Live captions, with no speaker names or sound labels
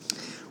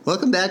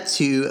Welcome back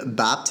to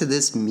Bop to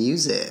This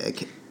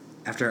Music.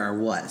 After our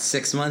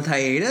 6-month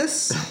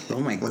hiatus? Oh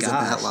my gosh. Was it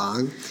that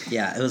long?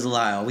 Yeah, it was a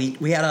while.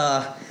 We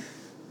had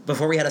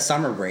before we had a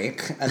summer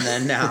break, and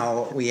then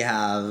now we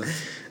have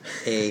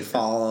a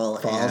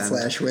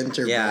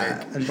fall/winter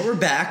break. But we're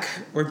back.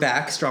 We're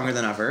back stronger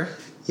than ever.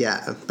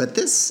 Yeah, but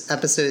this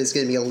episode is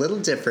going to be a little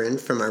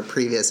different from our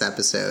previous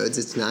episodes.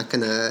 It's not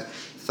going to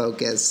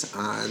focus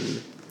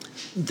on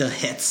the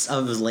hits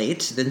of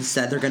late.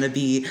 Instead, they're going to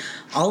be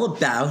all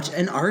about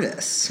an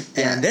artist.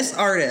 Yeah. And this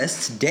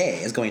artist today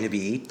is going to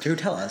be, Drew,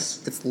 tell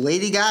us. It's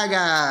Lady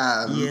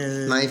Gaga.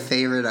 Yeah. My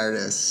favorite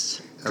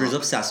artist. Drew's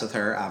obsessed with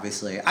her,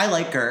 obviously. I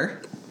like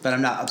her, but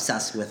I'm not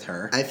obsessed with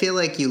her. I feel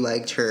like you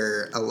liked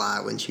her a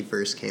lot when she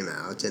first came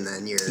out, and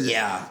then your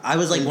I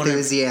was like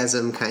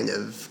enthusiasm kind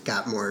of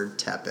got more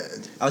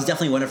tepid. I was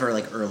definitely one of her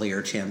like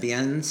earlier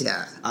champions.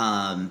 Yeah.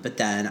 But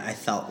then I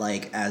felt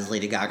like as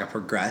Lady Gaga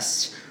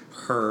progressed,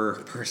 her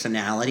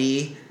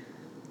personality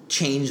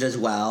changed as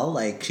well.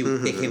 Like she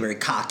became very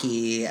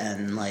cocky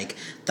and like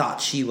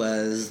thought she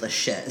was the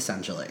shit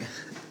essentially.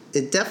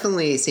 It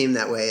definitely seemed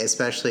that way,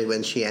 especially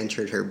when she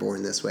entered her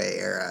Born This Way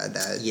era.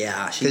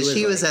 Because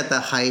she was at the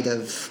height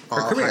of all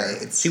her career.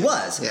 heights. She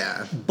was.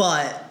 Yeah.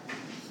 But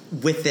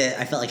with it,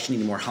 I felt like she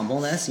needed more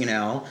humbleness, you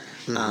know?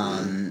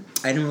 I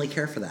didn't really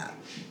care for that.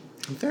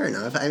 Fair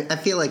enough. I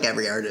feel like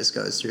every artist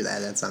goes through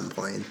that at some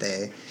point.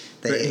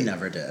 Britney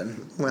never did.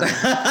 Well,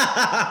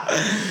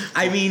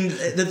 I mean,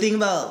 the thing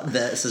about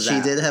this is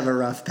she did have a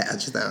rough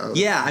patch, though.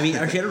 Yeah, I mean,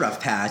 she had a rough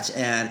patch.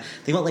 And the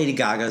thing about Lady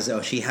Gaga is,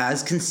 though, she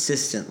has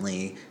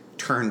consistently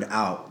turned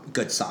out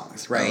good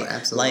songs, right? Oh,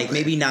 absolutely. Like,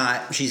 maybe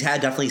not, she's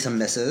had definitely some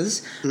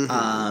misses. We're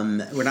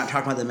not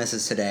talking about the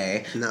misses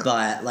today,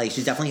 but, like,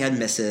 she's definitely had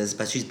misses,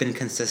 but she's been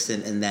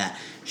consistent in that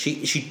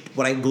she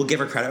what I will give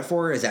her credit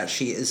for is that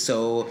she is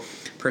so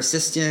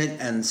persistent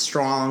and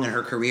strong in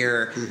her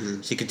career.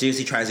 She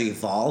continuously tries to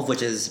evolve,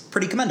 which is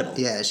pretty commendable.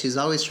 Yeah, she's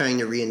always trying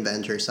to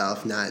reinvent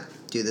herself, not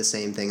do the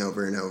same thing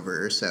over and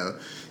over. So,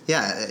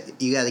 yeah,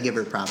 you got to give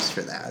her props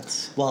for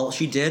that. Well,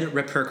 she did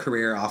rip her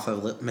career off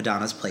of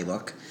Madonna's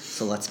playbook,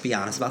 so let's be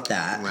honest about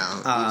that. Well,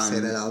 you say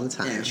that all the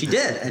time. And she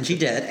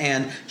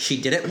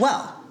did it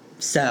well.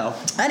 So,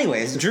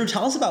 anyways, Drew,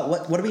 tell us about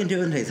what are we going to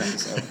do in today's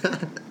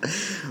episode?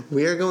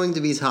 We are going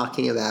to be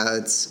talking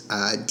about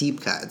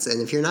deep cuts.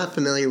 And if you're not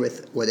familiar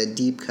with what a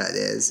deep cut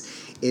is,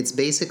 it's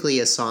basically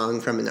a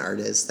song from an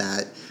artist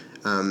that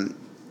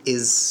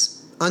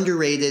is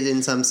underrated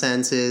in some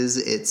senses.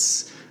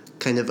 It's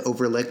kind of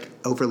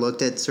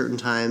overlooked at certain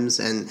times.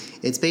 And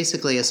it's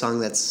basically a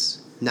song that's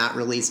not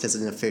released as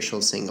an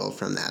official single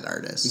from that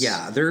artist.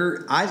 Yeah,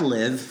 I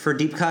live for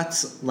deep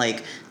cuts.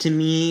 Like, to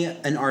me,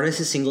 an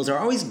artist's singles are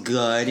always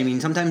good. I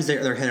mean, sometimes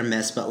they're hit or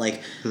miss, but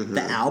like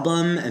the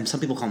album, and some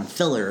people call them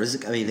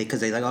fillers. I mean,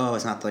 because they like, oh,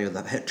 it's not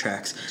the hit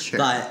tracks. Sure.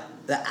 But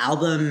the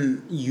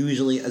album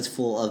usually is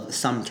full of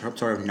some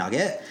sort of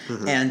nugget.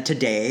 And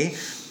today,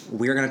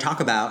 we're going to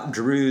talk about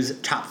Drew's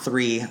top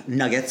 3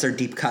 nuggets or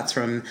deep cuts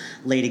from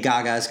Lady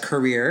Gaga's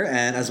career,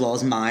 and as well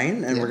as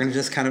mine. And we're going to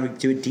just kind of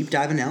do a deep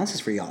dive analysis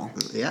for y'all.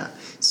 Yeah.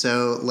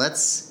 So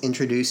let's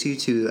introduce you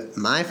to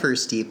my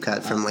first deep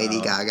cut from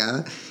Lady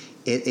Gaga.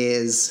 It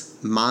is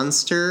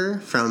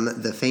Monster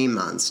from the Fame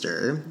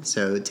Monster.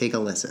 So take a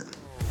listen.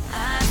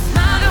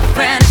 My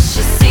girlfriend,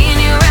 she's seen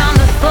you around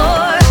the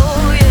floor.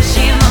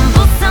 She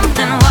mumbled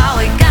something while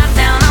we got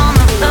down on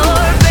the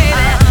floor, baby.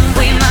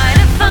 We might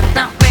have fucked,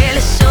 not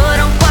really sure,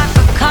 don't quite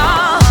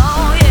recall.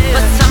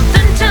 But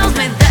something tells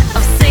me that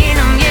I've seen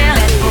him, yeah.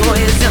 That boy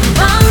is a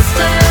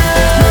monster.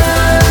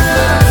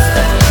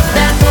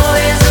 That boy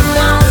is a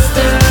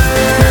monster.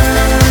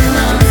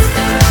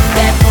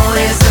 That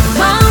boy is a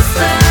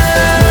monster.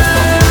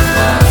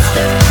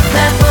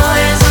 That boy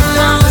is a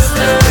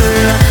monster.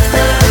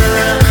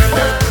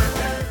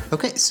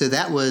 Okay, so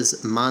that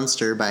was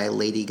Monster by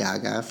Lady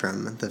Gaga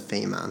from the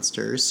Fame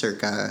Monster,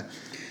 circa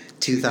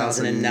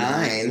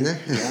 2009.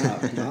 Yeah,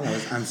 that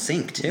was on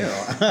sync too.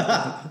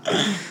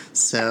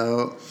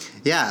 So,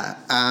 yeah,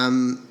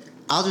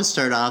 I'll just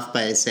start off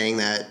by saying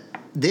that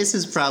this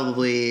is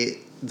probably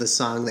the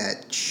song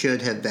that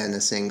should have been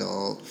a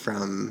single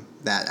from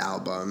that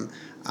album.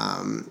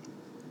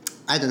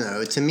 I don't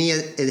know. To me,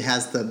 it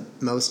has the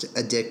most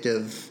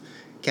addictive,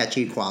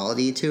 catchy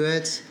quality to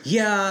it.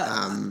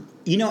 Yeah.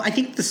 I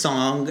think the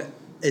song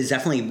is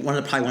definitely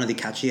probably one of the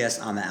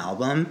catchiest on the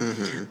album.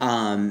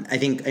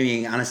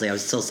 Honestly, I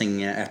was still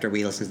singing it after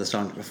we listened to the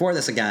song before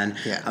this again.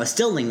 Yeah. I was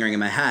still lingering in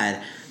my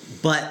head.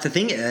 But the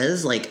thing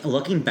is, like,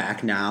 looking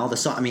back now, the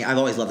song, I've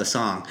always loved the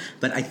song,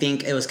 but I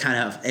think it was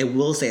I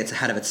will say it's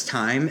ahead of its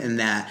time in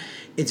that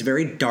it's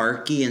very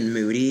darky and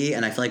moody,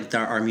 and I feel like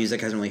our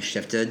music hasn't really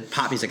shifted.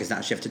 Pop music has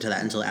not shifted to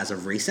that until as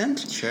of recent.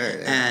 Sure.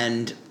 Yeah.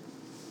 And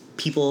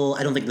I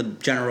don't think the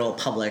general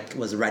public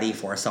was ready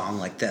for a song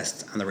like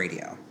this on the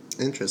radio.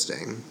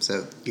 Interesting.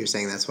 So you're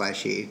saying that's why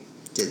she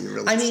didn't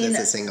release it as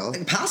a single?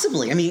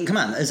 Possibly. I mean, come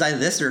on. It's either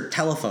this or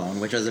Telephone,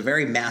 which was a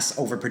very mass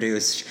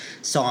overproduced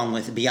song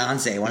with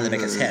Beyonce, one of the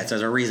biggest hits.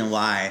 There's a reason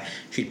why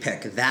she'd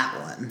pick that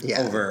one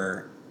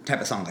over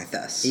type of song like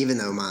this. Even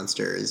though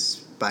Monster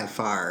is by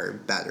far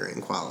better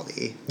in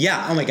quality.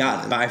 Yeah. Oh my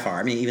God. By far.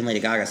 I mean, even Lady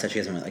Gaga said she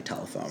doesn't really like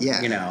Telephone.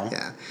 Yeah. You know.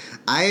 Yeah.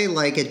 I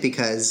like it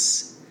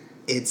because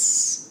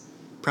it's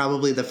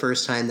probably the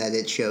first time that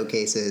it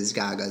showcases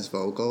Gaga's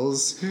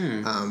vocals,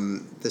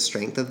 the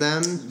strength of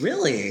them.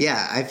 Really?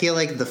 Yeah. I feel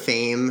like The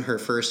Fame, her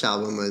first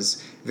album,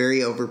 was very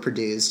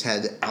overproduced,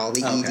 had all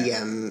the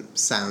EDM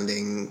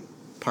sounding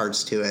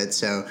parts to it.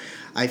 So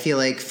I feel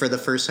like for the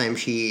first time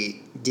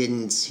she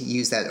didn't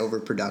use that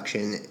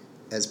overproduction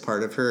as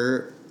part of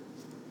her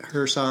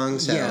song.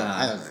 So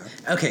I don't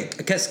know. Okay,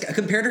 because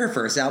compared to her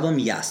first album,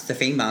 yes, The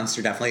Fame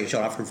Monster definitely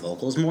showed off her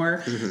vocals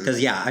more.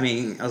 Because I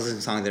mean, I was listening to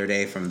a song the other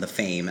day from The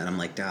Fame, and I'm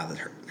like, God,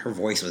 her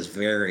voice was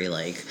very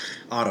like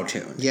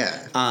auto-tuned.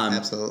 Yeah,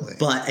 absolutely.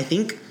 But I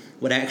think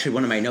one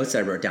of my notes that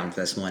I wrote down for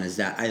this one is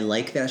that I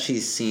like that she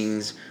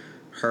sings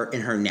her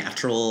in her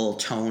natural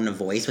tone of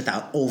voice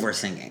without over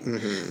singing,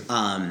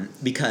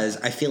 because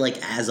I feel like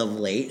as of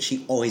late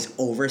she always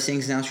over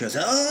sings now. She goes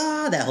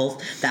that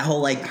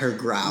whole like her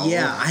growl.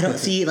 Yeah, I don't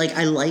see like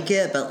I like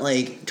it, but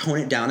like tone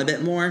it down a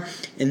bit more.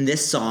 In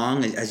this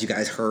song, as you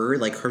guys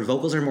heard, like her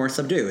vocals are more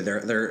subdued.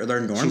 They're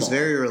normal. She's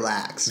very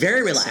relaxed.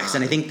 Very relaxed,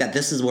 and I think that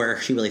this is where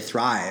she really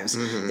thrives.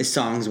 Is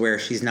songs where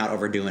she's not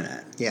overdoing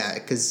it. Yeah,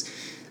 because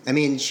I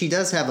mean, she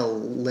does have a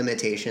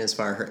limitation as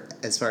far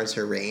as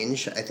her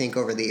range. I think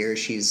over the years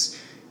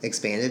she's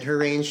expanded her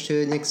range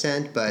to an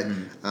extent, but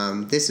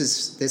this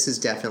is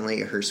definitely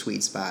her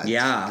sweet spot.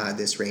 Yeah,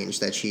 this range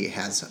that she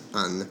has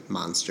on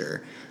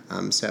Monster.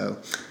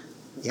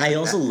 Yeah, I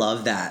also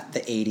love that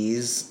the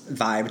 80s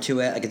vibe to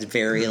it. Like it's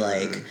very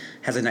like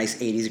has a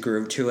nice 80s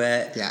groove to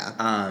it. Yeah.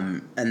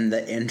 And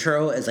the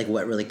intro is like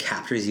what really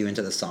captures you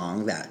into the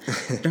song. That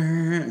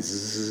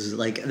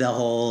like the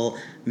whole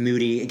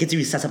moody. It gets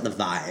you sets up the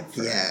vibe.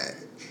 Yeah.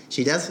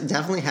 She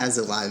definitely has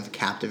a lot of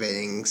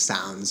captivating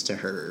sounds to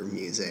her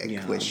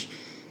music, which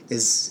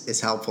is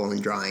helpful in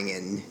drawing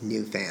in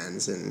new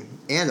fans and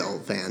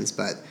old fans.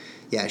 But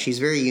yeah, she's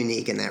very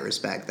unique in that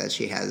respect, that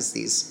she has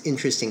these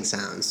interesting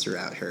sounds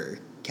throughout her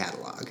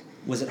catalog.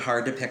 Was it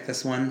hard to pick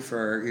this one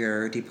for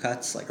your deep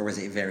cuts, like, or was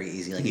it very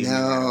easy? Like,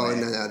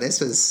 No. This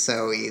was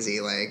so easy.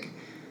 Like,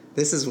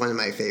 this is one of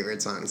my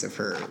favorite songs of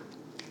her,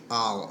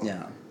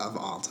 of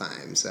all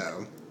time.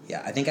 So.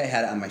 Yeah, I think I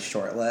had it on my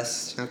short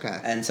list. Okay.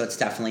 And so it's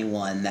definitely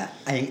one that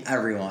I think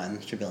everyone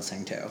should be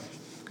listening to.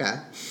 Okay.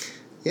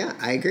 Yeah,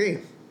 I agree.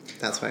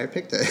 That's why I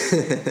picked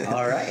it.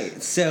 All right.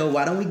 So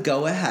why don't we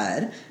go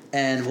ahead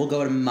and we'll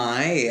go to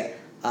my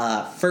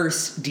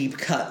first deep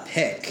cut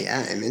pick.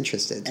 Yeah, I'm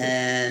interested.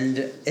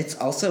 And it's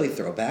also a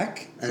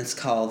throwback, and it's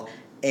called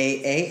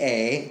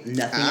AAA,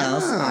 Nothing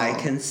Else I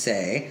Can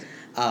Say,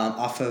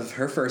 off of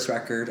her first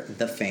record,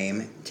 The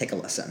Fame. Take a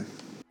listen.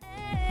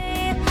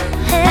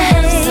 I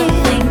have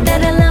something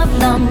that I love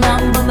long,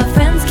 but my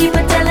friends keep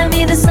on telling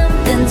me that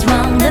something's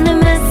wrong and I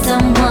miss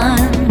someone.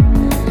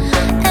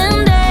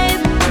 And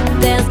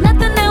there's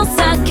nothing else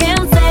I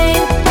can say.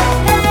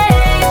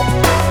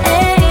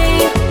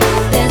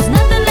 There's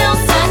nothing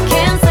else I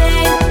can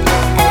say.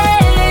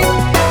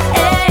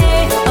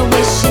 I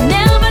wish she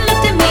never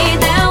looked at me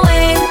that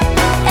way.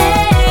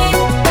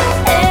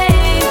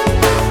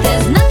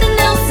 There's nothing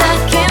else I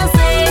can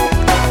say.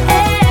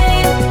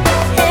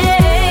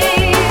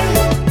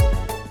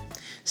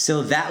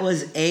 So that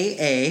was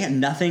AA,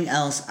 Nothing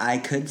Else I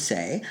Could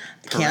Say.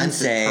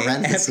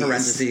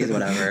 Parentheses,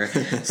 whatever.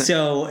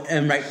 So,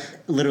 and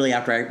literally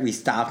after we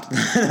stopped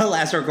the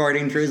last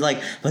recording, Drew's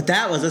like, but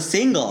that was a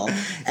single.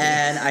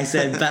 And I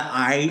said, but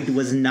I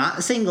was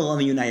not single in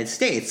the United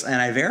States. And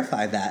I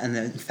verified that. And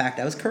in fact,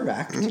 I was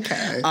correct.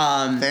 Okay.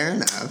 Fair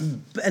enough.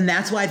 And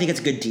that's why I think it's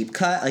a good deep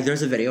cut. Like,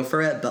 there's a video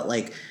for it, but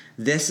like,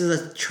 this is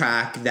a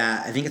track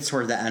that I think it's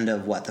toward the end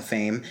of The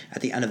Fame,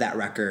 at the end of that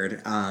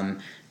record.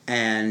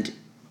 And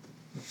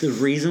the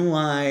reason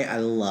why I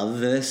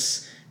love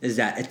this is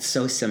that it's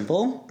so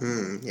simple.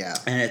 Yeah.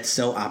 And it's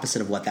so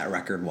opposite of what that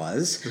record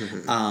was.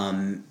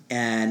 And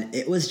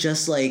it was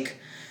just like,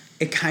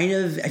 it kind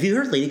of, have you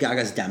heard Lady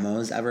Gaga's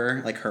demos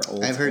ever? Like her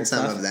old I've heard some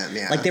stuff? of them,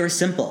 yeah. Like they were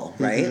simple,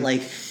 right?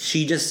 Like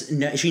she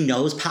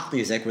knows pop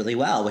music really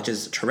well, which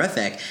is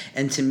terrific.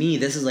 And to me,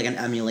 this is like an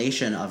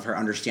emulation of her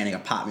understanding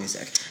of pop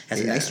music. It has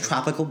a nice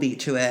tropical beat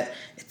to it.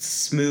 It's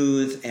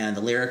smooth, and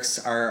the lyrics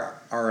are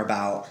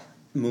about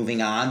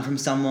moving on from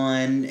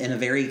someone in a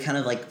very kind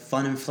of like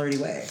fun and flirty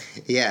way.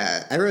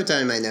 Yeah, I wrote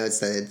down in my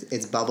notes that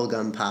it's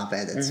bubblegum pop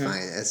at its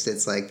finest.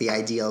 It's like the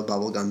ideal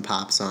bubblegum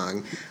pop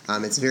song.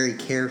 It's very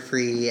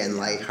carefree and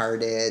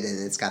lighthearted,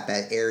 and it's got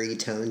that airy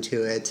tone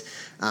to it.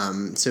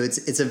 So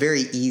it's a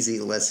very easy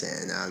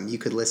listen. You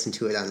could listen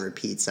to it on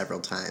repeat several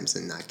times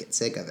and not get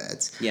sick of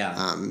it.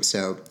 Yeah.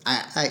 So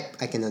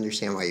I can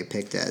understand why you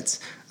picked it.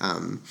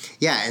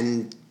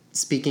 And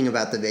speaking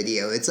about the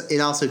video, it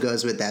also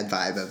goes with that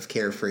vibe of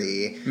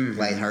carefree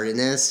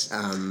lightheartedness.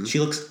 She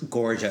looks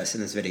gorgeous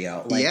in this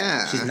video. Like,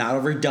 she's not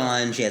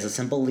overdone. She has a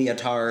simple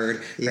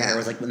leotard. Her hair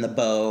was like in the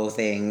bow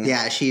thing.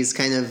 Yeah, she's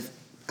kind of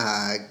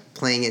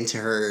playing into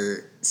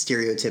her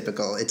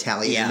stereotypical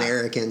Italian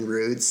American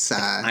roots.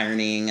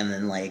 Ironing and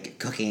then like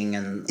cooking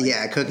and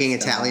cooking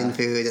Italian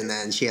food, and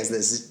then she has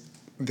this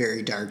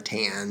very dark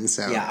tan.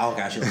 So Yeah, oh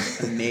gosh, it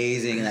looks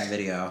amazing in that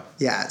video.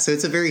 Yeah, so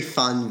it's a very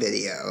fun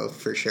video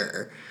for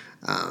sure.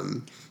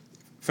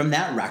 From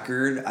that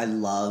record, I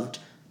loved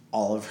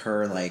all of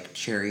her like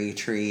Cherry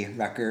Tree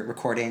record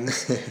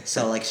recordings.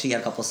 So like she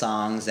had a couple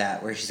songs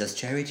where she says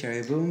cherry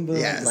cherry boom boom,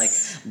 Yes. like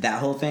that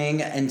whole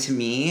thing. And to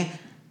me,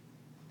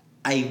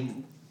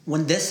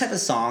 when this type of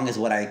song is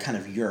what I kind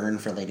of yearn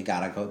for Lady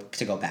Gaga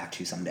to go back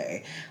to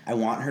someday. I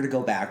want her to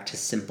go back to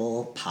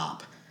simple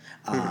pop.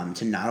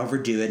 To not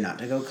overdo it, not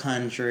to go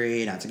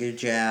country, not to go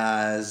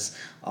jazz,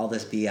 all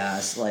this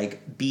BS.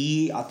 Like,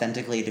 be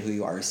authentically to who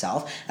you are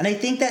yourself. And I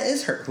think that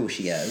is who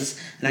she is.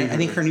 And I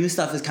think her new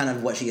stuff is kind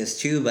of what she is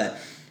too, but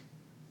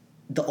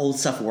the old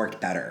stuff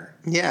worked better.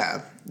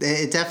 Yeah,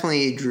 it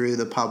definitely drew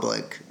the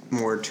public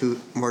more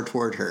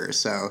toward her.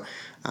 So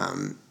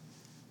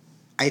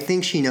I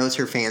think she knows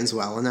her fans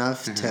well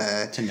enough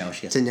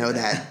to know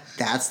that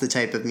that's the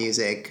type of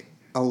music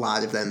a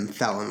lot of them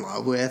fell in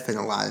love with and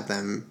a lot of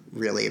them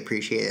really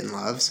appreciate and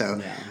love.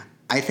 So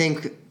I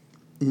think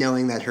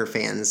knowing that her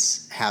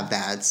fans have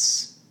that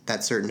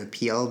certain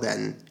appeal,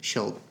 then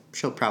she'll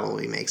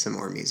probably make some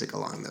more music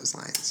along those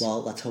lines.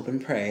 Well, let's hope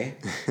and pray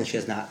that she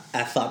does not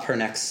F up her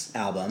next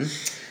album.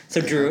 So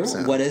Drew,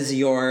 what is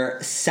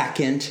your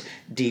second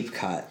deep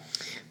cut?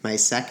 My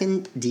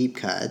second deep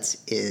cut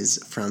is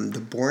from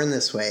the Born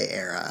This Way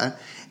era,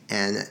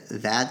 and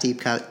that deep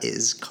cut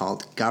is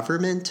called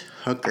Government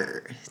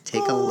Hooker.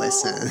 Take a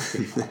listen.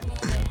 As long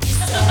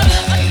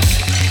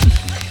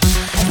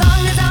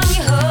as I'm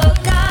your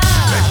hooker.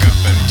 Pick up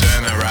and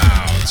turn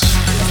around. As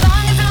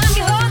long as I'm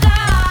your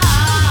hooker.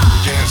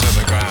 Hands on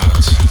the ground.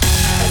 As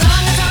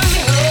long as I'm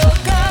your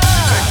hooker.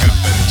 Pick up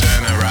and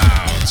turn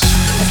around.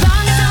 As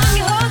long as I'm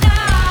your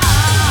hooker.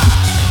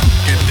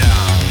 Get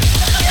down.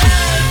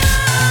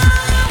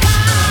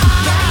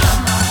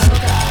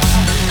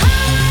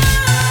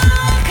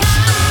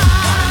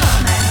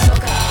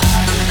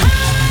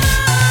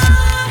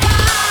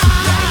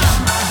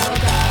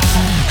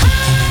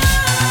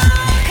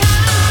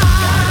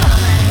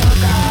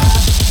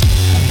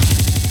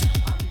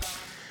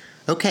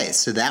 Okay,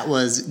 so that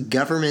was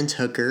Government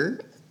Hooker,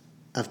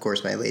 of course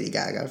by Lady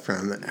Gaga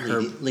from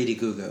Lady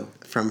Gugu.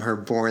 from her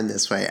Born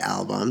This Way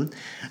album.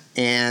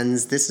 And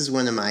this is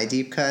one of my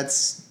deep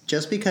cuts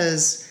just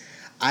because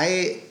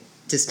I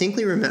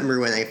distinctly remember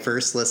when I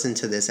first listened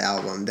to this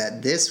album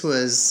that this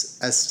was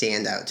a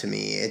standout to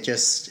me. It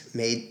just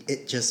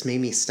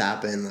made me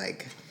stop and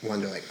like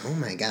wonder like, oh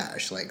my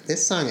gosh, like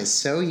this song is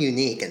so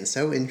unique and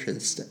so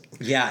interesting.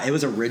 Yeah, it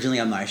was originally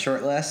on my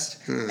short list,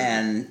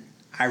 and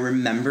I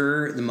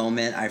remember the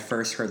moment I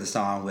first heard the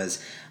song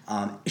was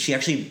she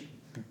actually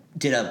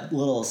did a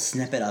little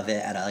snippet of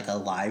it at a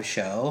live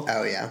show.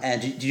 Oh yeah.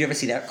 And did you ever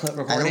see that clip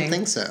recording? I don't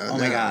think so. Oh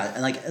my god!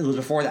 And like it was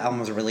before the album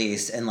was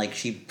released, and like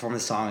she performed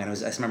the song, and I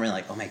just remember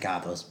like, oh my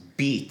god, those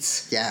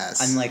beats.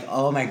 Yes. I'm like,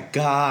 oh my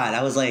god!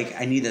 I was like,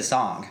 I need this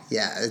song.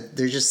 Yeah,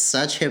 they're just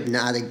such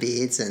hypnotic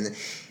beats and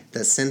the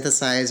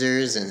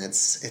synthesizers, and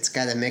it's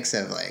got a mix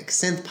of like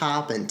synth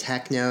pop and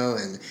techno,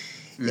 and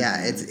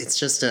yeah, it's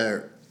just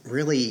a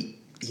really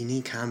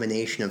unique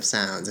combination of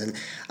sounds, and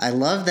I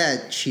love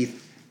that she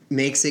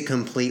makes it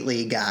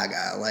completely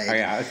Gaga. Like, Oh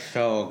yeah, it's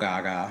so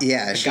Gaga.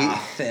 Yeah, the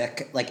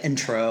gothic like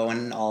intro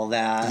and all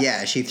that.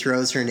 Yeah, she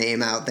throws her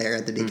name out there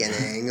at the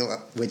beginning,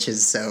 which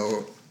is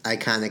so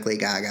iconically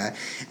Gaga,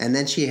 and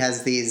then she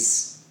has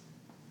these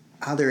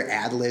other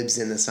ad libs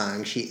in the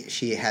song.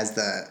 She has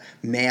the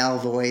male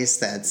voice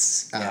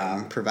that's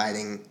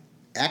providing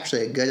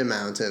actually a good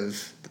amount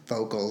of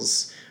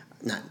vocals,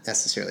 not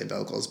necessarily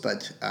vocals,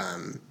 but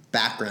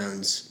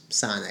backgrounds,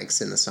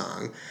 sonics in the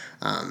song.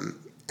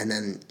 And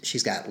then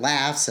she's got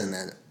laughs, and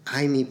then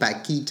 "Ay mi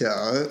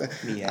Paquito."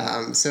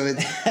 Yeah. So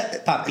it's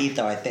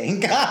Papito, I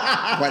think.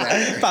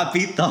 whatever,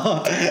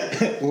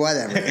 Papito.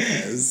 whatever it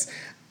is.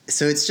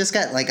 So it's just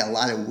got like a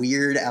lot of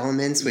weird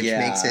elements, which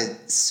makes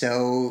it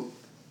so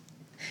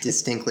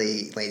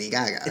distinctly Lady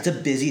Gaga. It's a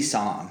busy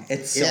song.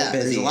 It's so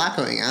busy. There's a lot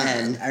going on.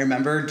 And I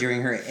remember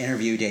during her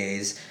interview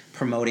days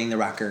promoting the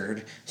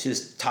record, she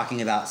was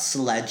talking about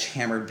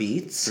sledgehammer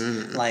beats,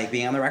 like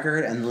being on the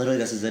record, and literally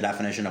this is the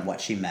definition of what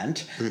she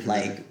meant.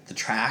 Like the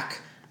track,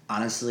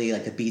 honestly,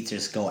 like the beats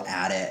just go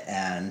at it,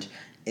 and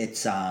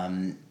it's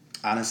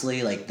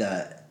honestly like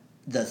the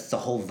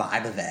whole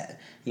vibe of it.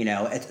 You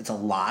know, it's a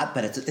lot,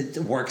 but it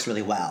works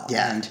really well.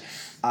 Yeah.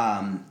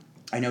 And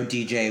I know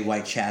DJ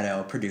White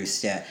Shadow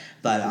produced it,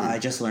 but I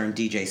just learned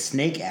DJ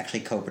Snake actually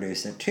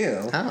co-produced it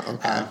too. Oh,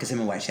 okay. Because him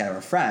and White Shadow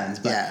are friends.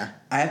 But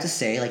I have to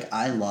say, like,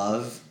 I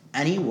love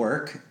any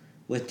work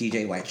with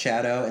DJ White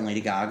Shadow and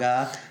Lady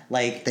Gaga.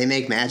 Like, they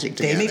make magic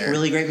together. They make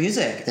really great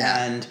music.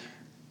 Yeah. And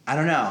I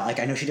don't know. Like,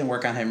 I know she didn't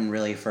work on him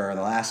really for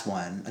the last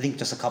one. I think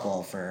just a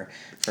couple for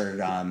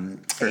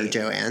Joanne.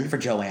 For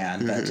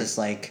Joanne, but just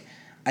like,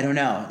 I don't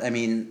know. I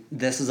mean,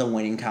 this is a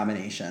winning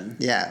combination.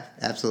 Yeah,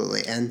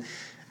 absolutely. And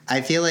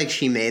I feel like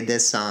she made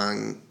this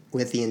song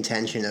with the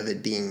intention of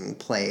it being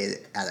played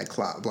at a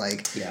club.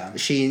 Like,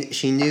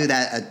 she knew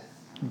that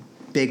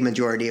big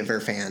majority of her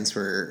fans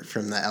were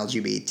from the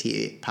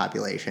LGBT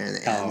population.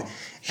 And,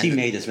 she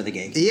made this for the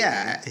gay.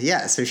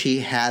 Yeah. So she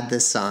had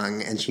this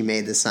song, and she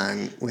made the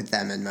song with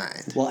them in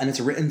mind. Well, and it's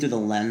written through the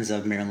lens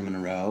of Marilyn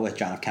Monroe with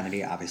John F.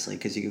 Kennedy, obviously,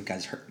 because if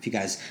you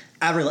guys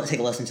ever take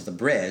a listen to the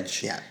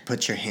bridge. Yeah,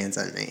 put your hands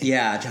on me.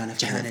 Yeah, John F.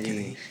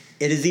 Kennedy.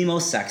 It is the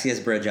most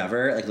sexiest bridge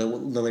ever. Like, the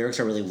lyrics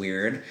are really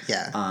weird.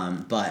 Yeah.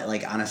 But,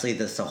 like, honestly,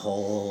 the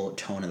whole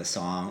tone of the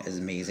song is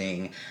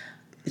amazing.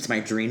 It's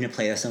my dream to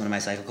play this in one of my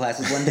cycle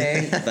classes one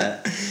day,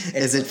 but...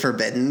 Is it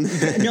forbidden?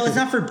 No, it's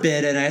not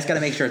forbidden. I just got to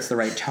make sure it's the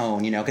right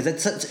tone, because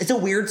it's a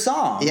weird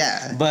song.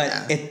 Yeah.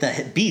 But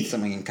the beats, I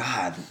mean,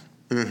 God...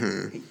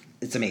 Mm-hmm.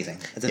 It's amazing.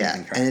 It's an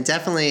amazing track. And it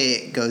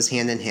definitely goes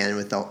hand in hand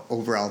with the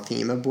overall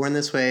theme of Born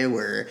This Way,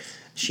 where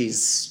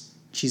she's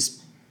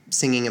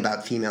singing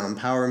about female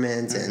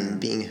empowerment and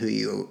being who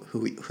you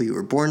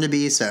were born to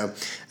be. So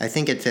I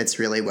think it fits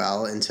really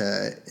well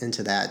into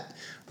that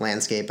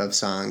landscape of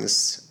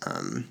songs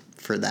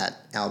for that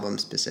album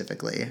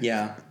specifically.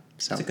 Yeah.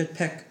 So it's a good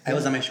pick. I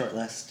was on my short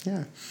list.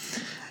 Yeah.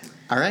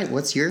 All right.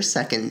 What's your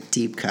second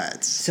deep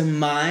cut? So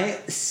my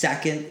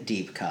second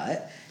deep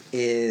cut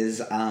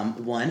is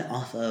one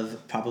off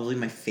of probably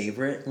my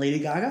favorite Lady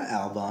Gaga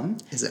album.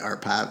 Is it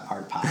Art Pop?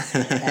 Art Pop.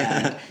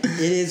 And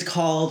it is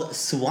called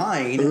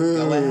Swine. Ooh.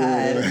 Go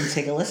ahead and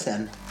take a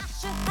listen.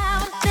 Should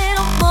have a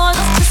little more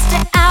just to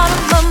stay out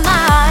of my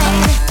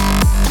mind.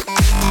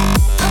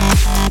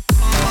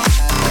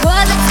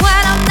 'Cause it's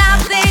when I'm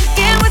not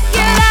thinking with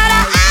you that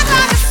I act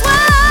like a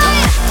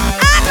swine.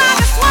 Act like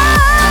a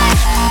swine.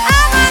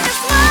 Act like a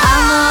swine.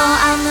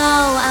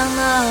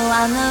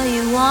 I know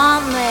you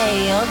want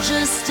me. You're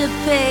just a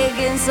pig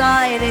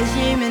inside a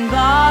human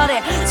body.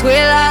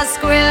 Squeal out,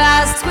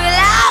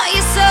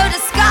 you're so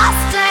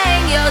disgusting.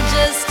 You're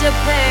just a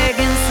pig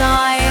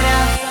inside.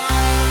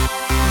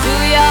 Do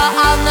ya?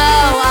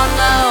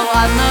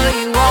 I know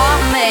you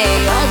want me.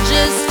 You're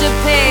just a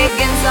pig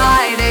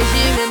inside a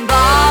human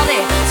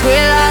body.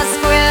 Squeal out,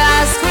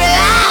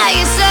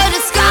 you're so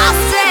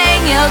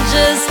disgusting. You're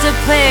just a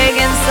pig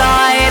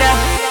inside.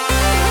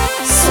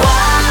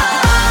 Swine.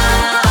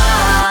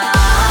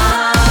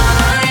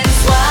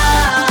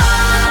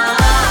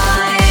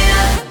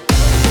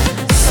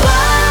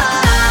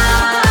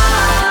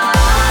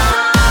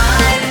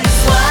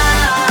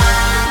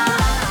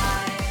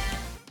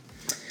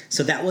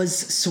 So that was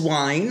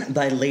Swine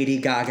by Lady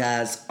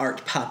Gaga's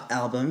Art Pop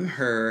album,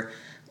 her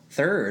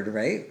third,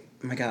 right?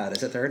 Oh my God,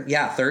 is it third?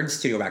 Yeah, third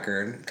studio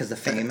record, because the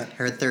Fame...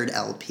 Her third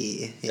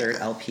LP. Third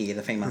LP,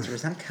 the Fame Monster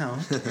does not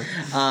count.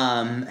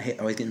 I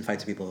always get in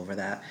fights with people over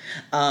that.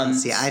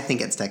 See, I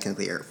think it's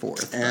technically her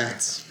fourth,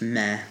 but...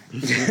 Meh.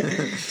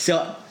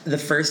 So, the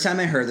first time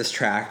I heard this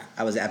track,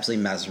 I was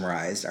absolutely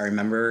mesmerized. I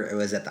remember it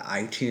was at the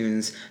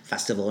iTunes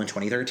Festival in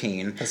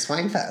 2013. The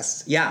Swine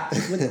Fest. Yeah.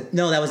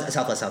 No, that was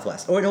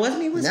Southwest. Or no, it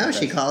wasn't even No,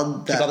 she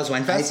called the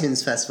Swine Fest?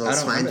 iTunes Festival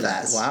Swine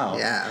Fest. Wow.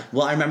 Yeah.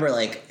 Well, I remember,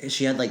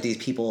 she had, these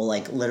people,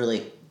 literally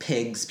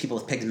people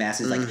with pigs'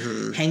 masses,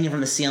 hanging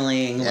from the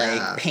ceiling,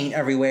 paint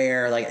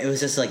everywhere. It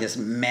was just, this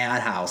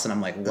madhouse. And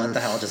I'm like, what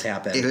the hell just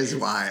happened? It was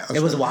wild.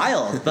 It was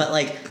wild, but,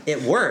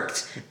 it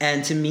worked.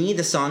 And to me,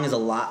 the song is a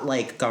lot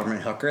like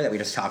Government Hooker that we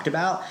just talked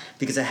about,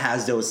 because it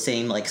has those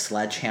same,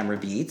 sledgehammer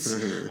beats.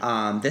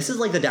 This is,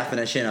 the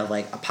definition of,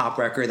 a pop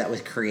record that was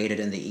created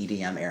in the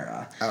EDM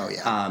era. Oh,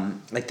 yeah.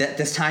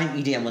 This time,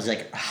 EDM was,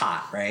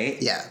 hot, right?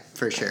 Yeah,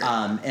 for sure.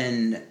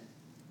 And,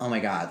 oh my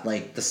God,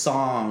 the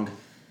song...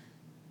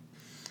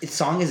 The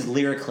song is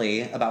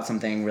lyrically about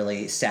something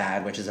really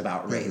sad, which is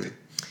about rape.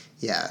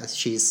 Yeah,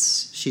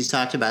 she's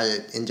talked about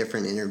it in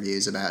different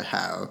interviews about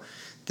how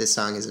this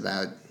song is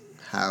about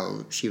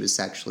how she was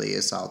sexually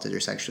assaulted or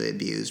sexually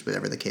abused,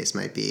 whatever the case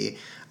might be,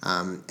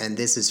 and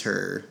this is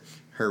her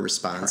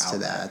response to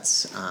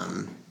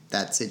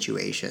that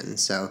situation.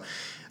 So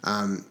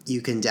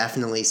you can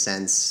definitely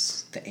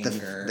sense the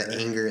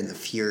anger and the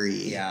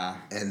fury,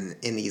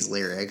 in these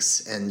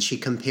lyrics, and she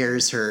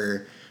compares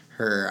her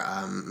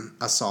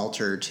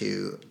assaulter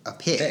to a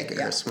pig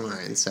or a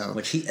swine,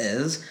 which he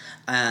is,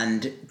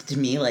 and to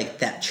me,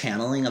 that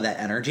channeling of that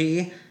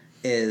energy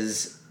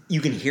is,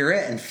 you can hear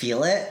it and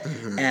feel it,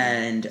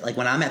 and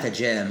when I'm at the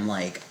gym,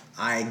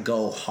 I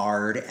go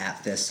hard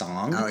at this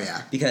song. Oh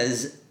yeah,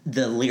 because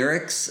the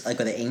lyrics, with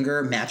the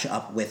anger, match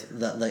up with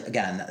the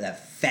again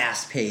that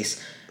fast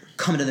pace,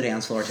 come to the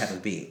dance floor type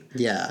of beat.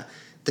 Yeah,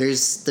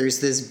 there's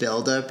this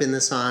build up in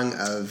the song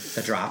of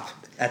the drop.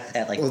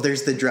 Well,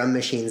 there's the drum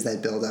machines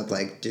that build up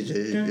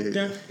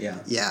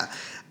yeah,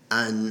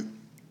 and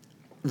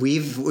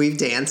we've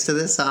danced to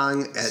this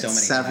song at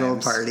several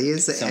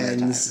parties,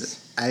 and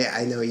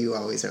I know you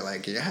always are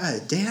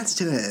dance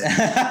to it,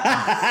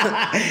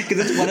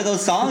 because it's one of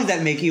those songs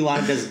that make you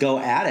want to just go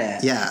at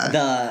it.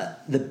 Yeah,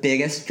 the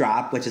biggest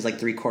drop, which is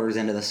 3/4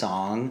 into the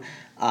song,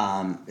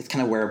 it's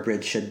kind of where a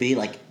bridge should be,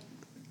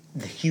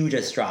 the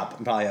hugest drop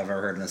I've probably ever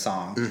heard in a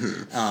song,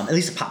 at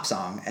least a pop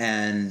song,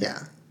 and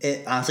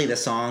honestly, the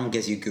song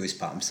gives you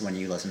goosebumps when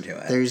you listen to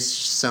it. There's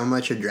so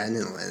much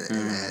adrenaline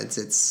in it.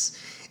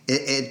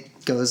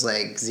 it goes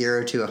like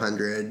 0 to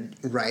 100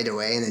 right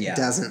away, and it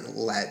doesn't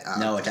let up.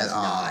 No, it does at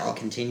all. not. It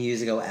continues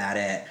to go at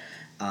it.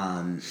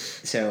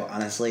 So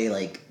honestly,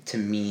 like, to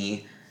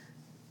me,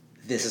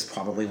 this is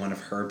probably one of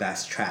her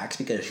best tracks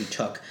because she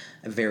took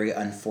a very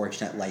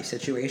unfortunate life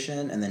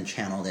situation and then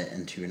channeled it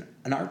into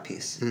an art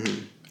piece.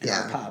 Mm-hmm.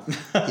 Art pop.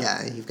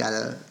 Yeah, you've got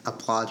to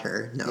applaud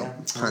her. No,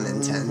 pun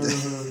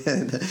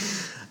intended.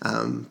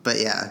 But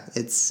yeah,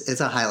 it's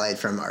a highlight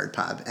from art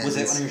pop. And was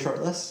it on your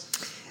short list?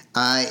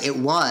 It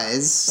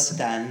was. But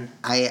then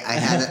I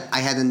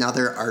had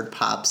another art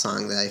pop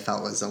song that I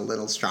felt was a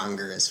little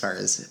stronger as far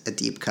as a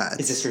deep cut.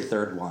 Is this your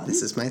third one?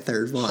 This is my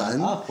third one. Shut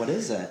up. What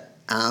is it?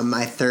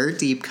 My third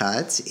deep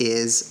cut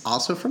is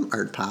also from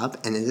art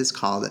pop, and it is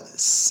called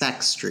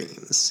Sex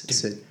Dreams.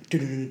 So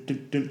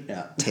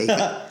Yeah.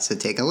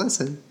 take a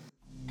listen.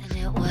 And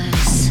it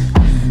was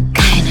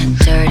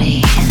kinda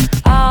dirty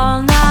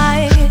all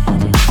night.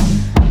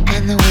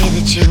 And the way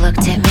that you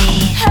looked at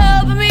me,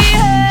 help me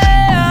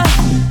here.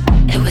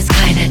 It was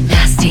kinda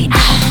nasty.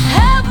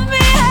 Help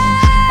me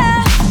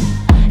here.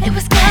 It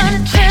was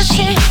kinda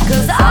trashy.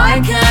 'Cause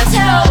I can't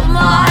help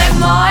my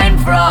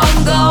mind from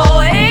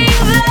going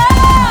there.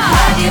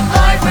 But your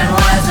boyfriend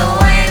was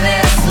away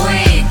this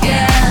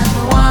weekend.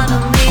 Wanna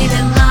meet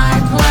in my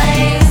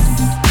place.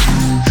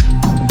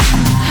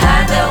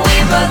 Had that we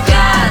both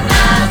got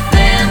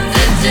nothing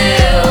to do.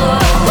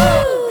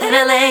 Then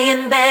I lay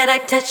in bed, I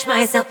touch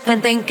myself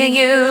and think of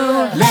you.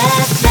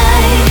 Last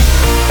night,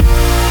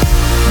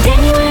 then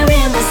you were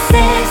in the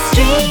sex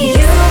dreams.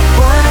 You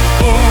were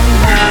in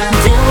my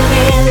doing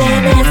really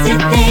nasty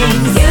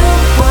things. You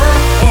were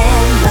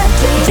in my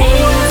dreams. Then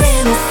you were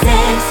in the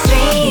sex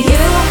dreams.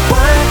 You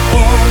were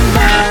in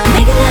my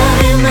making love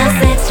in my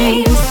sex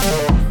dreams.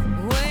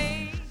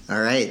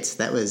 All right,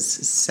 that was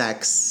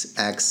Sex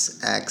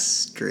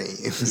XX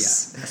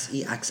Dreams.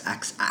 Yeah.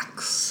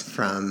 SEXXX.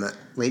 From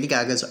Lady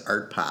Gaga's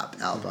Art Pop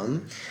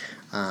album.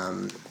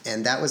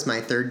 And that was my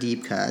third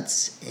deep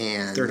cut.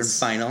 And Third and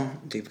final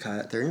deep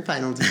cut. Third and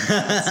final deep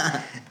cuts.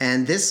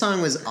 And this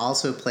song was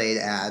also played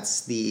at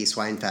the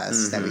Swine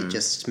Fest that we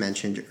just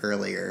mentioned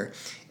earlier.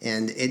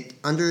 And it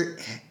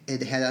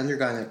had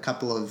undergone a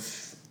couple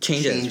of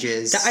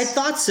changes. I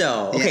thought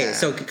so. Okay, Yeah.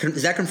 so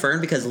is that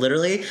confirmed? Because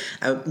literally,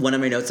 one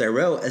of my notes I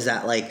wrote is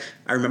that, like,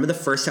 I remember the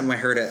first time I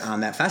heard it on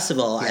that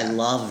festival, I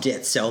loved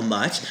it so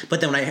much. But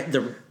then when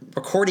the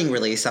recording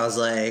release, I was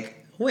like,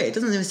 wait, it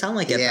doesn't even sound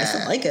like it. I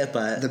still like it,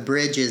 but the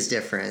bridge is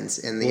different.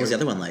 And what was the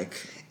other one like?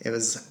 It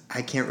was,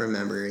 I can't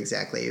remember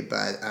exactly,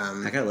 but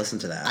I gotta listen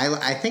to that.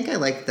 I think I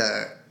like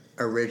the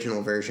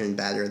original version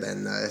better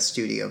than the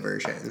studio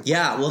version.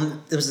 Yeah, well,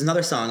 there was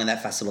another song in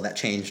that festival that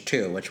changed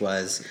too, which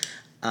was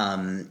I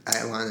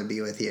Want to Be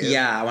With You.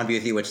 Yeah, I Want to Be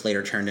With You, which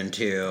later turned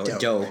into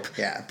Dope.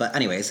 Yeah. But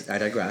anyways, I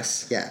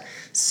digress. Yeah.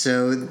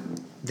 So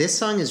this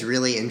song is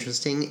really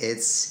interesting.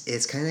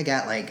 It's kind of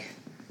got like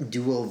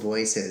dual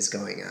voices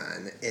going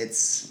on.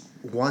 It's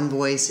one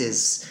voice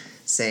is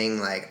saying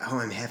like, oh,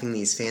 I'm having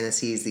these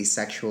fantasies, these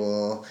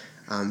sexual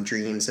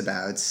dreams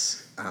about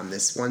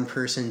this one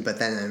person, but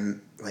then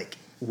I'm like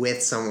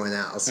with someone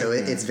else. So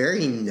it's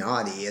very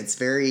naughty. It's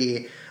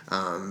very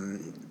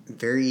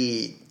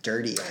very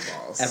dirty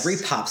almost. Every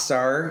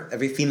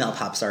female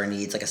pop star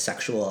needs like a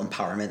sexual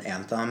empowerment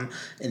anthem,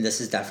 and this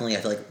is definitely,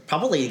 I feel like,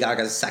 probably Lady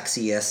Gaga's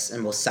sexiest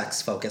and most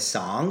sex-focused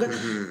song.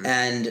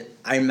 And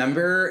I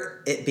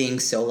remember it being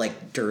so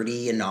like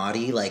dirty and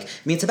naughty. Like, I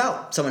mean, it's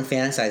about someone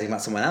fantasizing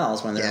about someone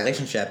else when they're in a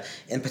relationship,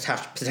 and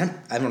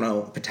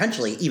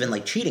potentially even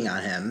like cheating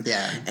on him.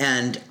 Yeah.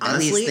 And at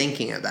honestly, least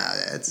thinking about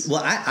it.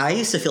 well, I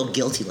used to feel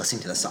guilty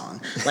listening to the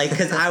song, like,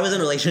 because I was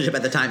in a relationship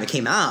at the time it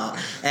came out,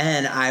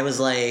 and I was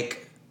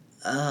like,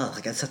 oh,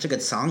 like, it's such a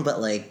good song,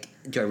 but like,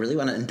 do I really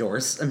want to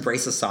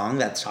embrace a song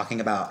that's talking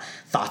about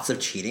thoughts of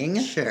cheating?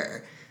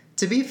 Sure.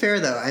 To be fair,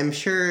 though, I'm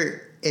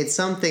sure it's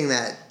something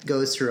that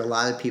goes through a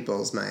lot of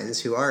people's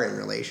minds who are in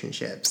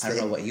relationships. I don't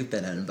know what you've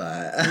been in,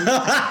 but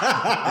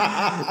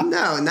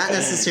no, not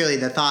necessarily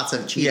the thoughts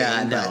of cheating.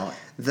 Yeah, no.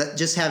 But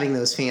just having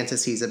those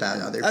fantasies about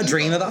other people. A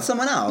dream about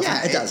someone else.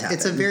 Yeah, it does happen.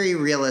 It's a very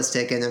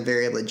realistic and a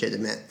very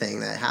legitimate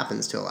thing that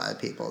happens to a lot of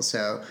people.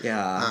 So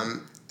yeah,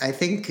 I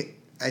think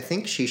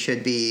she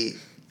should be.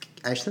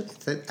 I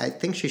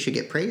think she should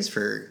get praised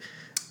for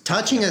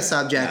touching a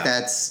subject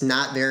that's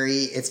not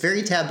very. It's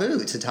very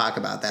taboo to talk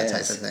about that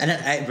type of thing. And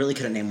I really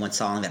couldn't name one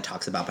song that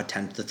talks about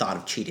the thought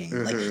of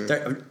cheating.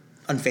 Like,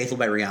 Unfaithful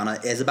by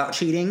Rihanna is about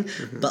cheating,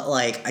 but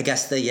like, I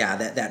guess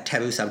that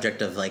taboo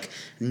subject of like,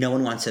 no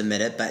one wants to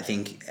admit it, but I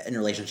think in a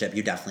relationship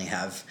you definitely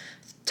have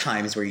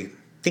times where you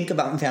think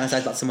about and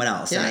fantasize about someone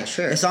else. Yeah, and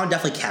sure. The song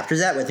definitely captures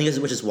that, but I think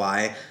which is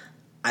why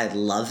I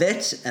love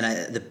it, and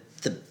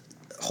the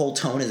whole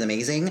tone is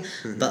amazing,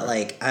 but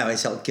like, I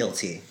always felt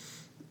guilty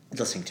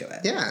listening to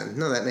it. Yeah,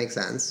 no, that makes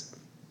sense.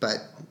 But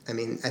I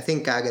mean, I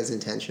think Gaga's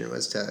intention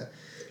was to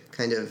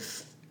kind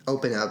of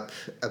open up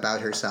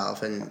about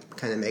herself and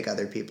kind of make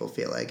other people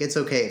feel like it's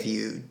okay if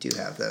you do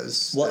have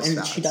those. Well, those and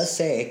thoughts. she does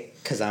say,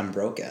 "Cause I'm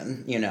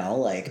broken,"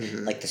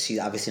 like she's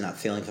obviously not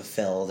feeling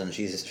fulfilled, and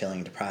she's just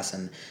feeling depressed,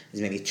 and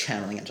is maybe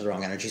channeling it to the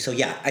wrong energy. So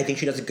yeah, I think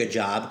she does a good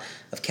job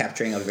of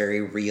capturing a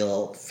very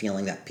real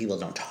feeling that people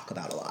don't talk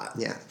about a lot.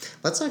 Yeah.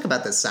 Let's talk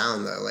about the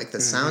sound though. Like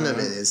the sound of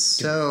it is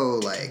so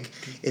like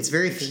it's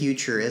very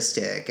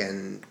futuristic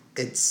and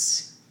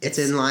it's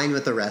in line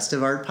with the rest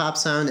of art pop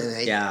sound, and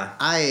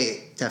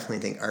I definitely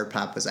think art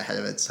pop was ahead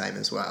of its time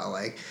as well.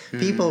 Like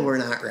people were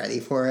not ready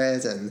for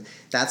it, and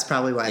that's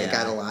probably why it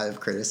got a lot of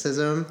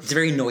criticism. It's a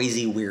very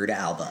noisy, weird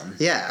album.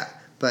 Yeah,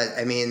 but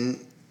I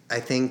mean, I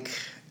think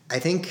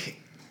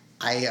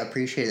I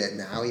appreciate it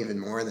now even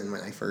more than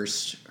when I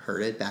first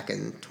heard it back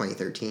in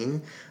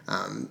 2013.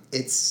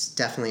 It's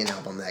definitely an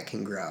album that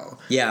can grow.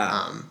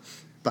 Yeah.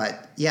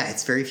 But yeah,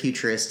 it's very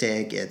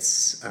futuristic.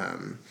 It's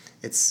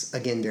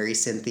again very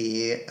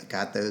synthy.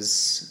 Got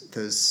those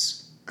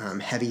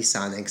heavy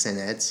sonics in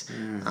it.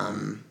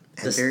 And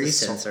The very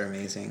synths are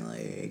amazing.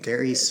 Like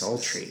very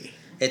sultry.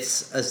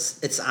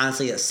 It's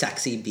honestly a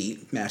sexy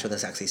beat matched with a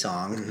sexy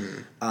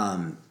song.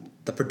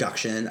 The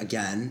production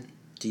again,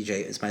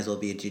 might as well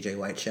be a DJ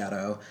White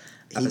Shadow.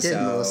 He did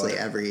mostly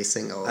every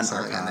single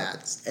song on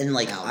that. And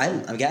like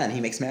album. he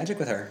makes magic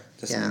with her.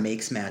 Just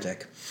makes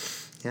magic.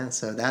 Yeah,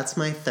 so that's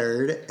my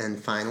third and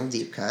final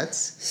deep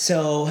cuts.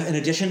 So, in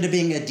addition to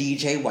being a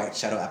DJ White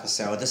Shadow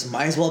episode, this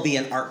might as well be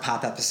an art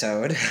pop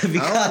episode because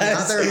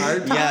another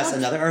art pop? Yes,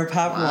 another art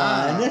pop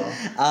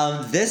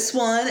one. This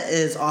one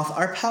is off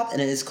art pop and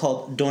it is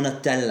called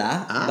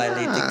Donatella by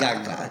Lady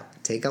Gaga.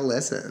 Take a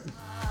listen.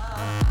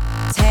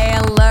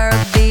 Tailor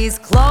these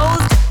clothes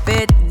to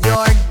fit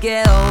your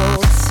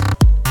guilt.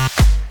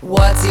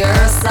 What's your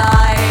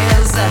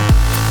size?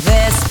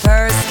 This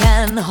purse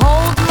can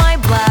hold my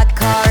black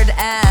card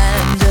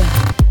and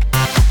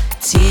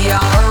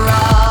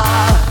tiara.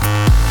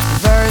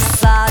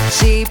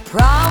 Versace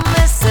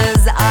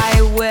promises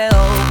I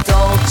will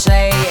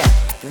Dolce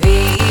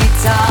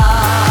Vita.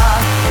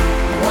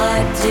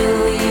 What do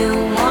you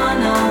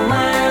wanna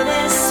wear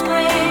this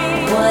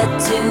spring? What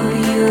do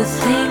you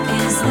think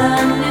is the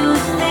new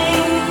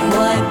thing?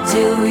 What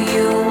do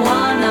you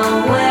wanna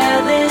wear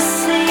this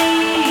season?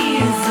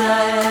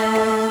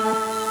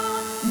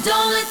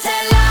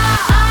 Donatella,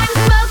 I'm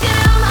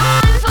smoking, I'm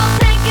on full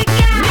tank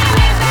again.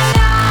 Mimi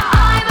Bella,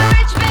 I'm a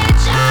rich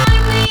bitch,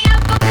 I'm the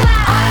upper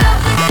class. I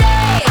love the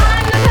day,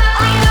 I'm a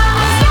Palio,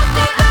 I smoke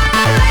the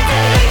bird,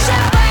 I drink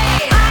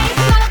champagne. I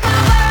smoke a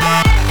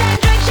bird and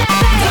drink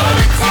champagne.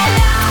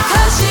 Donatella,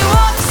 'cause she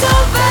walks so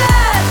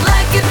bad,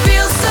 like it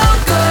feels so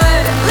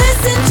good.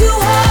 Listen to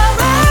her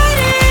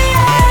radiate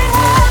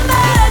her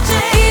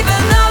magic,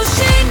 even though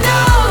she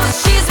knows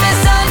she's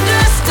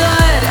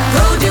misunderstood.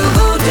 Voodoo,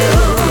 voodoo.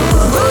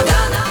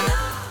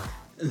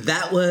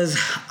 That was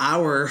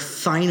our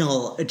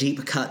final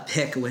deep cut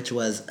pick, which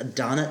was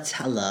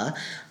Donatella,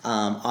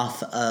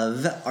 off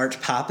of Art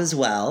Pop as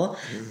well.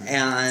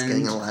 And It's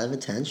getting a lot of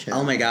attention.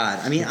 oh my god!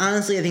 I mean,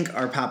 honestly, I think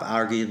Art Pop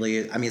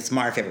arguably. I mean, it's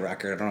my favorite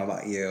record. I don't know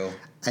about you.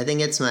 I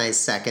think it's my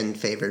second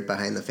favorite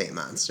behind the Fate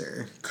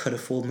Monster. Could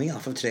have fooled me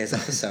off of today's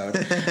episode,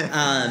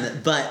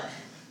 but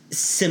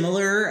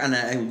similar, and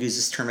I would use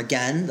this term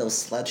again. Those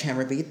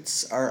sledgehammer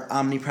beats are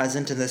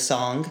omnipresent in this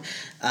song.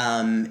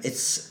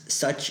 It's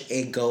such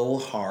a go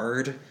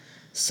hard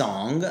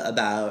song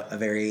about a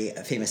very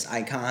famous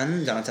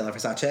icon, Donatella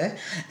Versace,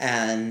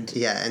 and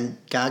Yeah, and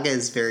Gaga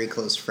is very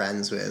close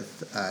friends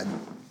with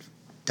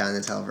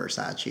Donatella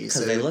Versace.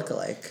 because they look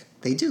alike.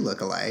 They do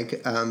look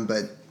alike,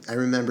 but I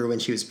remember when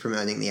she was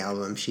promoting the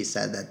album, she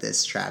said that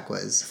this track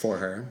was For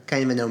her.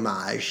 kind of an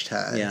homage to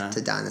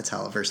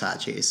Donatella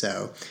Versace.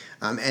 So,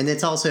 and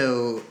it's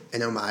also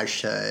an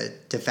homage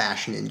to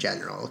fashion in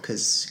general,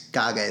 because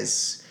Gaga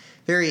is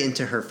very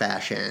into her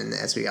fashion,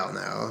 as we all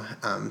know.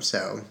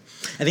 So,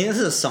 I think this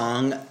is a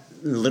song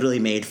literally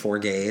made for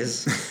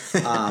gays,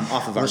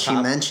 off of well, Art she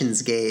Pop.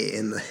 mentions gay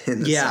in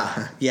the Yeah,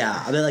 song.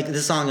 yeah. I mean, like,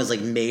 this song is, like,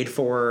 made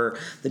for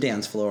the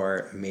dance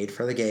floor, made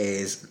for the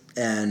gays.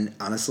 And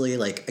honestly,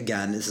 like,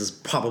 again, this is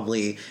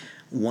probably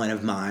one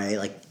of my,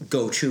 like,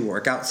 go-to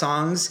workout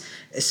songs,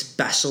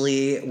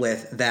 especially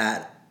with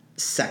that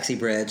sexy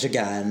bridge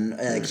again.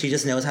 Like, she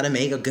just knows how to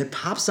make a good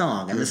pop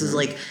song. And this is,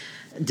 like,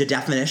 the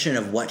definition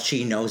of what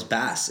she knows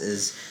best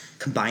is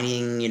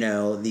combining, you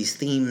know, these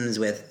themes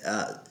with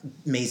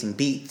amazing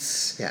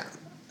beats. Yeah.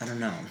 I don't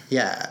know.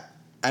 Yeah.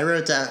 I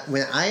wrote down,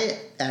 when I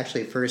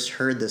actually first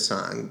heard the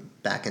song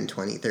back in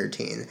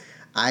 2013,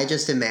 I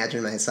just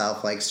imagined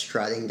myself like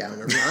strutting down a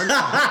runway,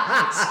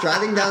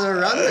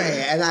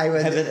 and I I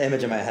have would, an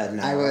image in my head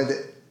now.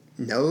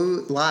 no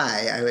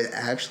lie, I would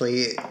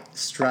actually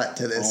strut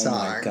to this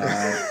song. Oh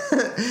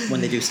my god.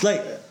 When they do slay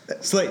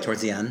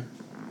towards the end.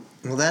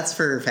 Well, that's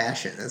for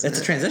fashion, isn't It's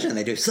it? a transition.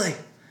 They do slay,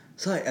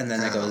 and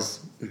then it Oh. goes,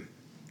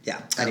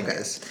 yeah.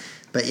 Anyways,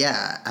 But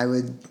yeah, I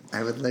would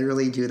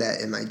literally do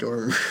that in my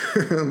dorm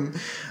room,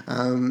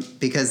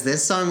 because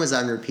this song was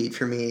on repeat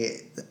for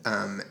me.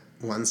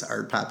 Once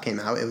Art Pop came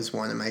out, it was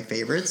one of my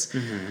favorites.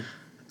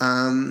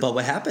 But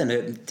what happened?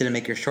 It didn't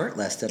make your short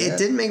list, did it? It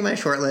didn't make my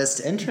short list.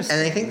 Interesting.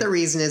 And I think the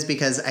reason is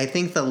because I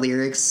think the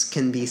lyrics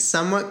can be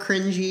somewhat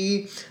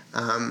cringy,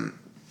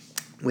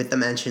 with the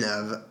mention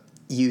of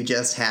 "you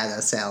just had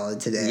a salad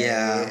today."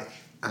 Yeah.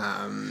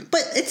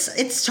 But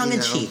it's tongue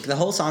in cheek. The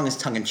whole song is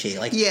tongue in cheek.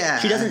 Like, Yeah.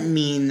 she doesn't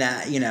mean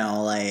that,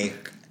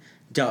 like,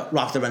 don't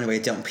rock the runaway,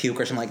 don't puke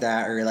or something like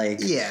that, or like.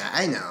 Yeah,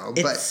 I know,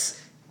 but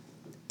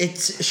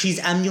she's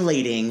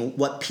emulating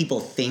what people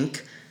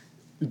think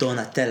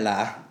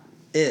Donatella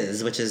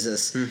is, which is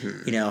this,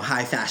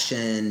 high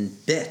fashion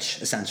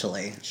bitch,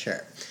 essentially.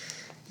 sure.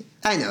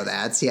 I know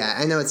that. Yeah,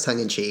 I know it's tongue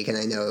in cheek, and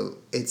I know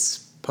it's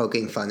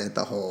poking fun at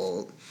the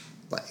whole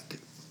like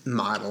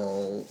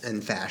model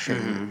and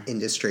fashion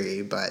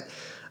industry, but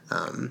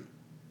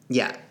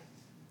yeah,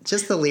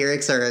 just the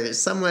lyrics are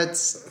somewhat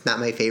not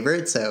my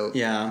favorite. So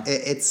Yeah.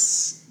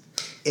 it's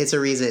a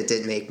reason it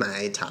didn't make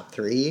my top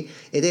 3.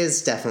 It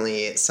is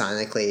definitely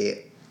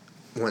sonically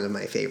one of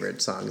my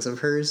favorite songs of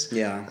hers.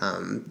 Yeah.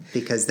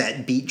 Because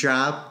that beat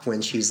drop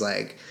when she's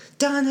like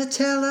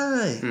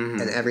Donatella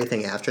and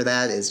everything after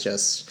that is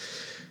just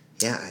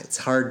it's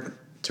hard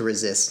to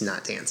resist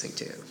not dancing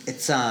to.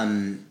 It's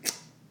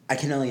I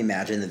can only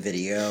imagine the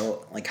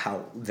video, like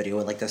how video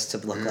would like this to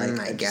look like. Oh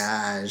my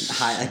gosh.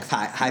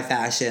 High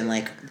fashion,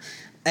 like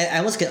I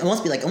almost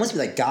be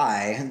like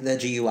Guy, the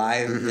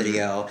GUI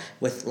video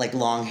with like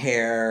long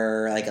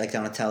hair, like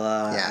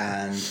Donatella,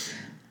 and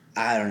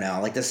I don't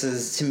know. Like this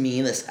is, to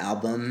me, this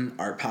album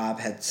Art Pop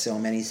had so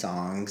many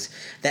songs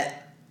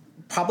that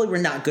probably were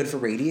not good for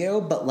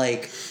radio, but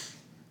like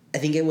I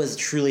think it was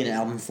truly an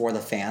album for the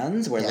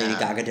fans, where Lady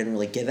Gaga didn't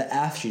really give a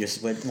F. She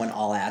just went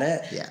all at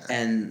it. Yeah.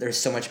 And there's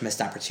so much missed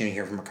opportunity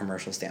here from a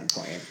commercial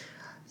standpoint.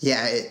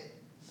 Yeah,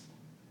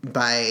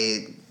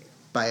 by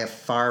a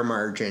far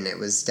margin, it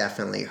was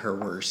definitely her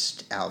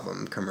worst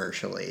album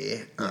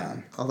commercially.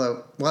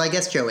 Although, well, I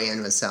guess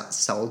Joanne was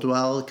sold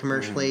well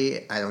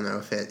commercially. I don't know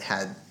if it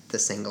had the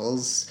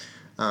singles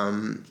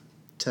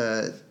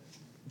that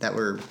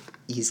were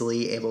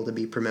easily able to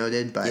be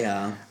promoted, but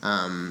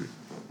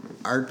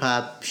Art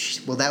Pop,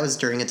 that was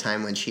during a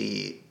time when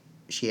she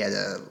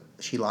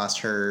lost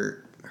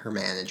her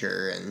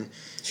manager, and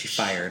she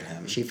fired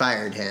him. She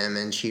fired him,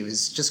 and she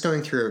was just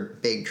going through a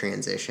big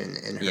transition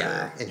in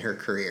her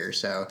career.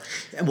 So,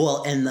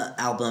 well, in the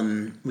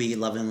album, we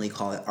lovingly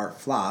call it Art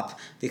Flop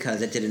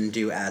because it didn't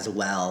do as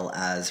well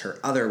as her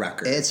other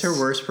records. It's her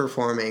worst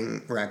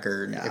performing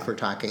record if we're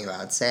talking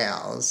about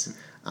sales,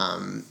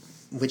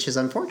 which is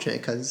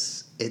unfortunate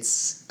because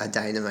it's a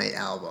dynamite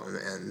album,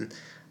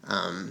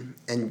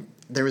 and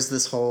there was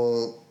this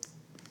whole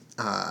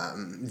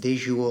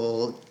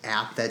visual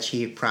app that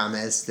she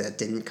promised that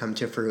didn't come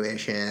to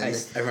fruition. I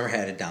remember I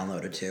had it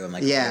downloaded too. I'm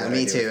like, yeah,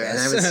 me too. And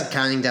I was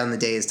counting down the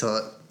days till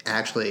it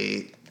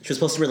actually. She was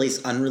supposed to release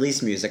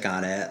unreleased music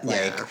on it,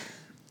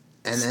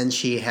 and then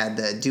she had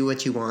the "Do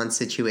What You Want"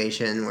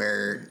 situation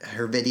where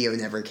her video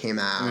never came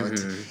out.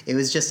 It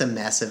was just a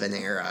mess of an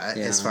era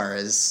as far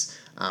as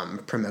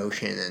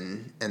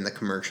promotion and the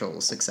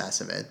commercial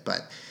success of it,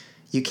 but.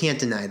 You can't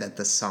deny that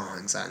the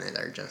songs on it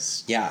are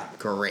just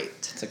great.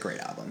 It's a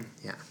great album.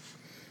 Yeah.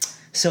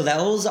 So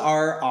those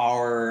are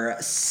our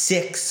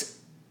 6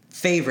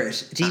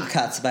 favorite deep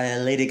cuts by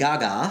Lady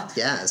Gaga.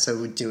 Yeah,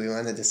 so do we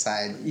want to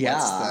decide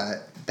what's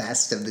the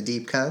best of the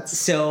deep cuts?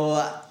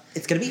 So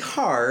it's going to be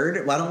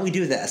hard. Why don't we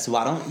do this?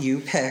 Why don't you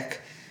pick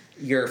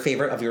your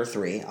favorite of your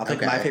 3? I'll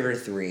pick my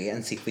favorite 3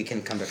 and see if we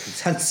can come to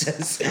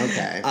consensus.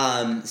 Okay.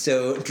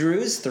 So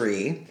Drew's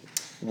 3...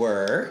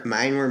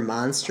 Mine were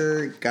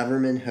Monster,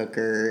 Government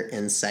Hooker,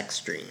 and Sex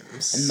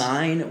Dreams. And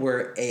mine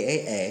were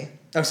AAA.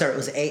 Oh, sorry, it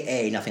was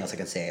AA. Nothing else I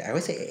can say. I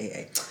always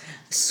say AAA.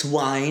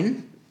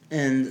 Swine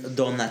and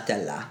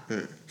Donatella.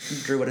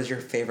 Drew, what is your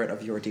favorite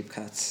of your deep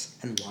cuts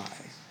and why?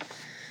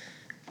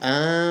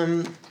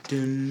 I'm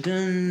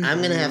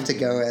gonna have to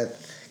go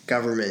with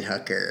Government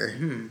Hooker.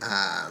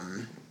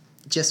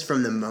 Just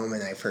from the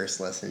moment I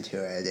first listened to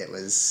it, it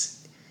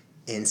was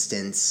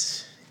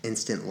instant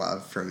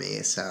love for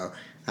me. So.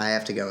 I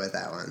have to go with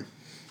that one.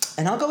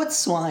 And I'll go with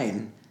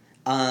Swine.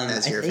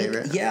 That's your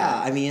favorite?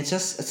 Yeah, I mean, it's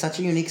such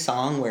a unique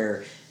song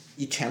where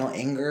you channel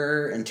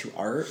anger into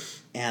art,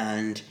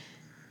 and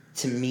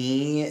to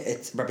me,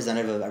 it's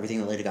representative of everything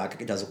that Lady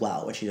Gaga does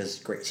well, which she does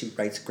great. She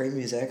writes great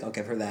music, I'll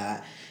give her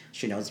that.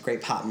 She knows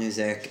great pop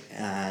music,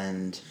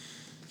 and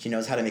she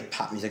knows how to make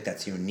pop music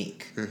that's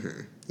unique.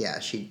 Yeah,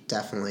 she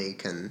definitely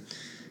can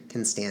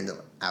stand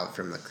out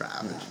from the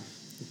crowd. Yeah.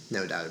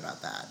 No doubt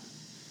about that.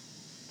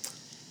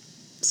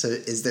 So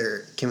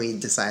can we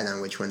decide on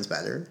which one's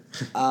better?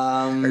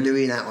 Or do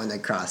we not want to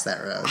cross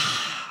that road?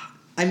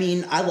 I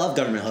mean, I love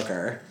Government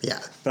Hooker. Yeah.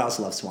 But I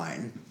also love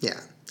Swine. Yeah.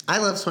 I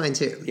love Swine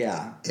too.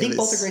 Yeah. I think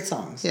both are great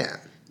songs. Yeah.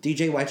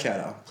 DJ White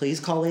Shadow, please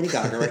call Lady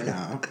Gaga right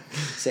now.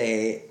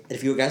 Say,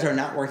 if you guys are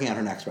not working on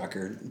her next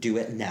record, do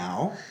it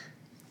now.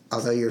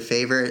 Although I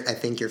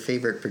think your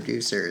favorite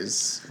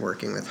producer's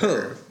working with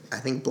her. I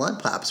think Blood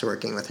Pop's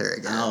working with her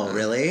again. Oh,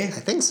 really? I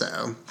think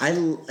so. I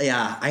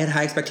had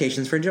high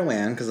expectations for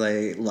Joanne because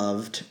I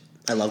loved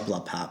I love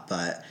Blood Pop,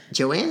 but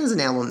Joanne is an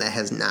album that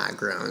has not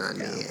grown on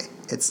me.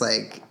 It's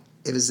like,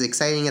 it was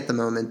exciting at the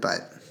moment,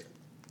 but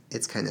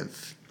it's kind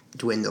of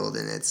dwindled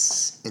in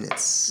its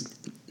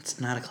it's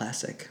not a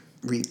classic.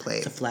 replay.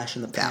 It's a flash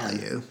in the pan.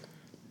 value.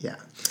 Yeah.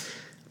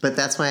 But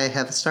that's why I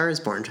have a Star is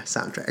Born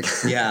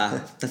soundtrack.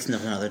 Yeah, that's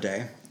another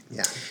day.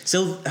 Yeah.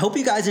 So I hope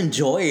you guys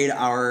enjoyed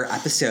our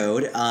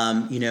episode.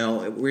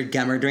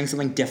 We're doing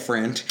something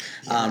different,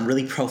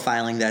 really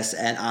profiling this.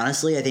 And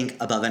honestly, I think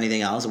above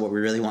anything else, what we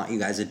really want you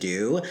guys to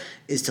do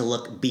is to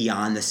look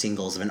beyond the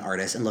singles of an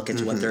artist and look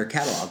into what their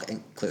catalog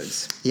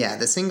includes. Yeah,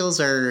 the singles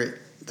are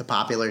the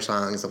popular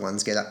songs, the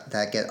ones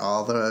that get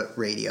all the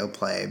radio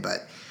play,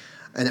 but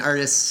an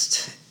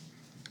artist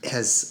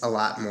has a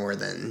lot more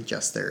than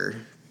just their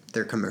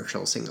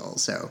commercial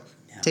singles. So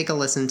take a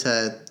listen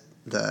to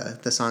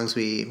the songs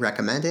we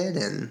recommended,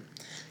 and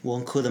we'll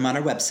include them on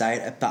our website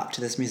at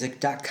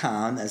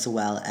boptothismusic.com, as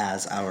well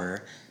as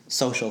our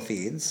social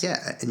feeds.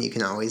 Yeah, and you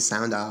can always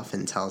sound off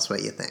and tell us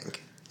what you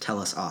think. Tell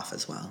us off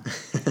as well.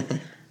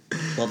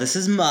 Well, this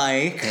is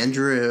Mike. And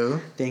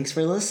Drew. Thanks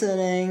for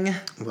listening.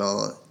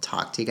 We'll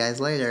talk to you guys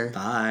later.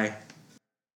 Bye.